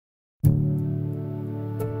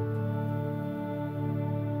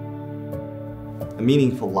A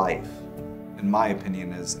meaningful life, in my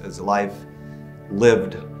opinion, is a life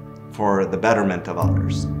lived for the betterment of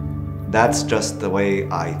others. That's just the way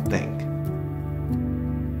I think.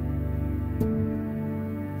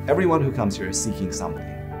 Everyone who comes here is seeking something.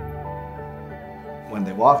 When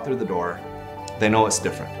they walk through the door, they know it's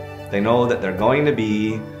different. They know that they're going to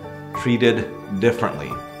be treated differently.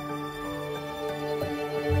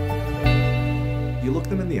 You look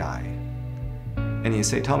them in the eye and you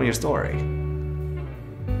say, "Tell me your story."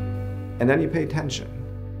 And then you pay attention.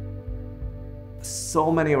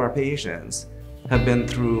 So many of our patients have been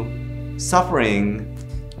through suffering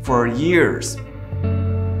for years.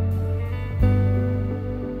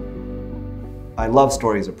 I love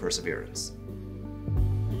stories of perseverance.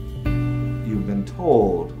 You've been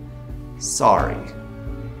told, "Sorry,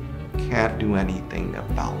 can't do anything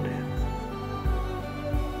about it."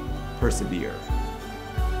 Persevere.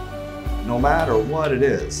 No matter what it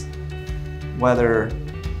is, whether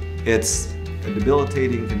it's a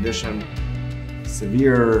debilitating condition,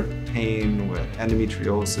 severe pain with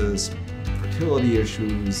endometriosis, fertility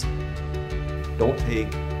issues, don't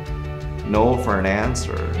take no for an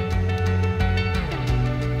answer.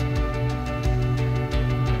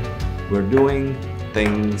 We're doing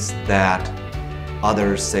things that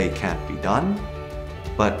others say can't be done,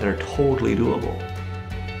 but they're totally doable.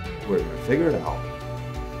 We're going to figure it out.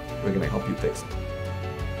 We're going to help you fix it.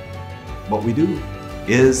 What we do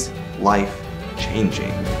is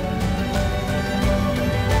life-changing.